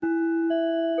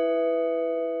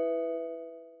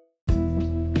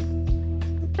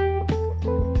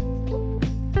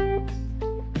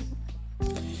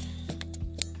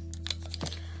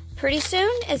Pretty soon,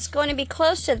 it's going to be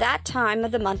close to that time of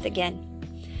the month again.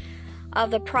 Of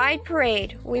the Pride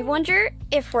Parade, we wonder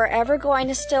if we're ever going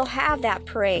to still have that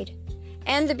parade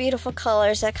and the beautiful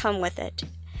colors that come with it,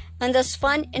 and those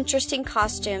fun, interesting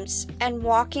costumes and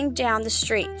walking down the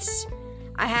streets.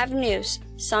 I have news.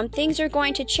 Some things are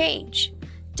going to change,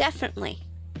 definitely,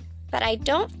 but I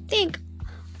don't think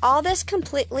all this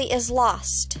completely is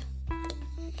lost.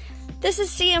 This is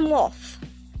CM Wolf.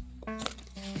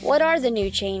 What are the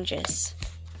new changes?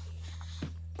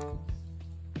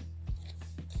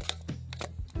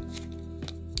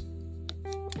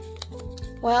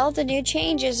 Well, the new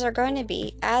changes are going to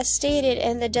be, as stated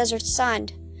in the Desert Sun.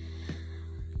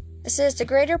 This is the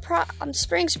Greater Palm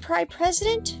Springs Pride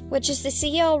President, which is the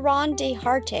CEO Ron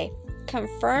DeHarte,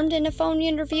 confirmed in a phone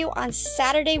interview on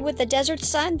Saturday with the Desert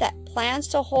Sun that plans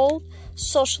to hold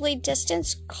socially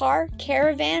distanced car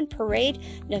caravan parade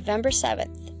November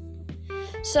 7th.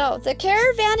 So the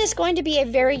caravan is going to be a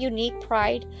very unique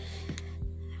pride.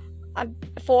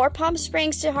 For Palm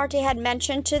Springs, DeHarte had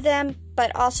mentioned to them,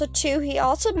 but also too, he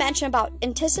also mentioned about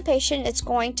anticipation it's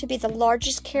going to be the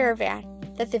largest caravan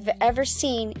that they've ever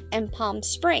seen in Palm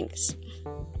Springs.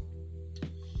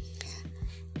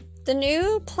 The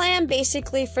new plan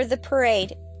basically for the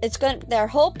parade, they're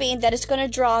hoping that it's going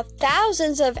to draw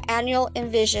thousands of annual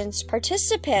Envisions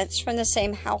participants from the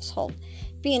same household,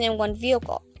 being in one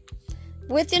vehicle,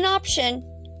 with an option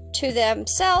to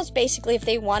themselves basically if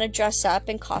they want to dress up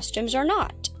in costumes or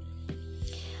not.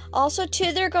 Also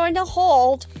too, they're going to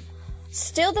hold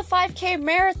still the 5K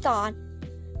marathon,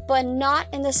 but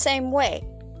not in the same way.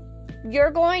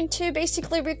 You're going to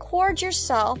basically record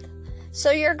yourself,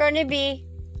 so you're going to be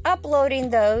uploading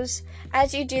those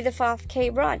as you do the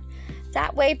 5K run.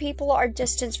 That way people are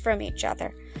distanced from each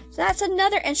other. So that's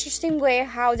another interesting way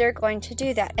how they're going to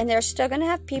do that. And they're still going to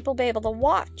have people be able to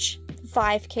watch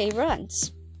 5K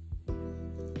runs.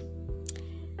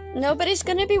 Nobody's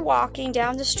going to be walking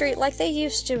down the street like they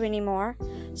used to anymore.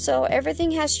 So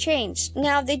everything has changed.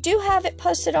 Now, they do have it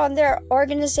posted on their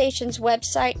organization's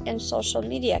website and social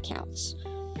media accounts.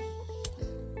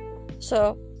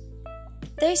 So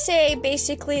they say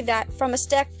basically that from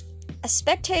a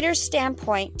spectator's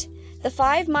standpoint, the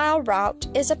 5-mile route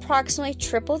is approximately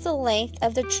triple the length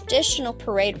of the traditional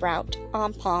parade route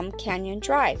on Palm Canyon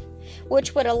Drive,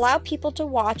 which would allow people to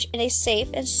watch in a safe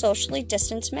and socially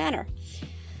distanced manner.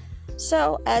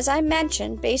 So, as I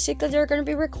mentioned, basically they're going to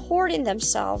be recording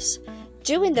themselves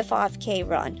doing the 5K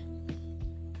run.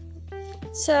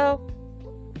 So,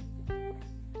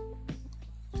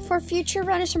 for future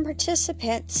runners and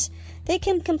participants, they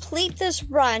can complete this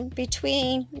run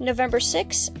between November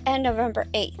 6th and November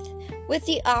 8th with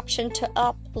the option to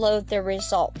upload their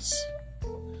results.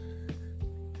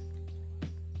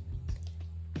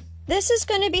 This is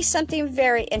going to be something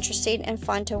very interesting and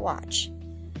fun to watch.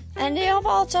 And they have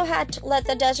also had to let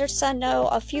the Desert Sun know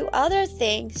a few other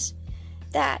things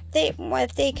that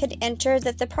if they could enter,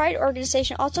 that the Pride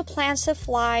organization also plans to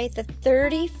fly the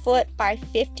 30-foot by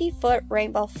 50-foot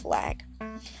rainbow flag.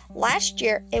 Last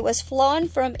year, it was flown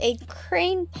from a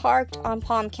crane parked on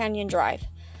Palm Canyon Drive.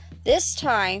 This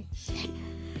time,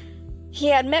 he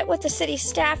had met with the city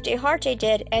staff, DeHarte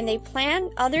did, and they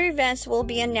plan other events will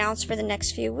be announced for the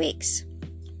next few weeks.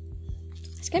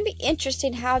 It's going to be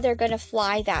interesting how they're going to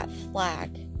fly that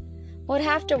flag. We'll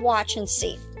have to watch and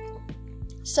see.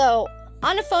 So,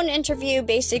 on a phone interview,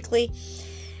 basically,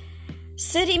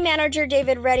 City Manager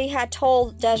David Reddy had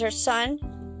told Desert Sun,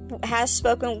 has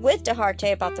spoken with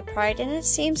DeHarte about the Pride, and it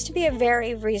seems to be a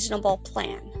very reasonable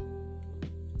plan.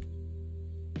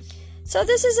 So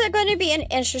this is going to be an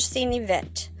interesting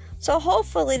event. So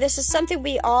hopefully this is something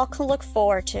we all can look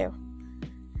forward to.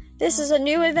 This is a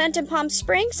new event in Palm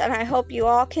Springs, and I hope you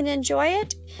all can enjoy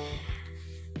it.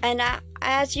 And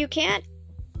as you can,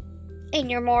 and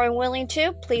you're more than willing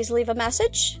to, please leave a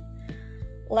message.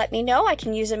 Let me know. I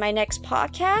can use it in my next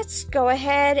podcast. Go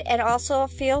ahead and also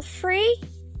feel free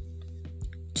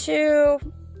to,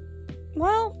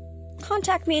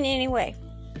 contact me in any way.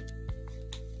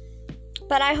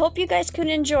 But I hope you guys can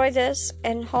enjoy this,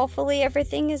 and hopefully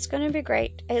everything is going to be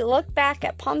great. A look back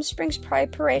at Palm Springs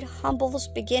Pride Parade humbles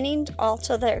beginnings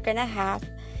also they're going to have.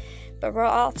 But we're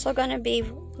also going to be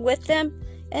with them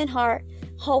in heart.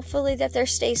 Hopefully that they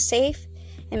stay safe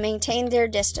and maintain their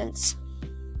distance.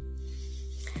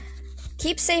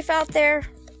 Keep safe out there.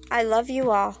 I love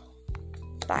you all.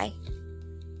 Bye.